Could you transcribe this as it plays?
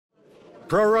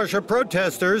Pro-Russia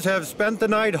protesters have spent the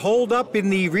night holed up in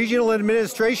the regional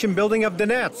administration building of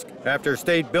Donetsk after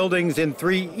state buildings in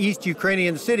 3 East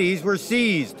Ukrainian cities were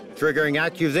seized, triggering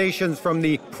accusations from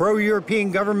the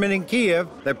pro-European government in Kiev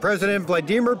that President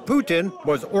Vladimir Putin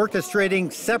was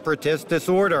orchestrating separatist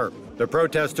disorder. The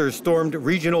protesters stormed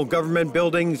regional government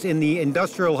buildings in the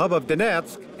industrial hub of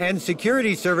Donetsk and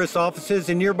security service offices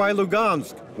in nearby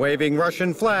Luhansk, waving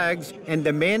Russian flags and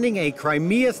demanding a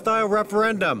Crimea-style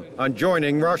referendum on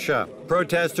joining Russia.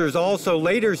 Protesters also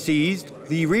later seized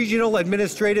the regional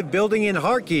administrative building in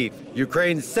Kharkiv,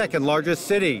 Ukraine's second largest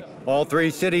city. All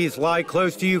 3 cities lie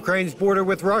close to Ukraine's border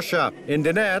with Russia. In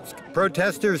Donetsk,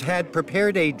 protesters had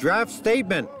prepared a draft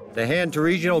statement to hand to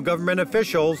regional government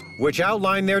officials, which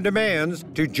outlined their demands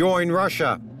to join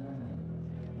Russia.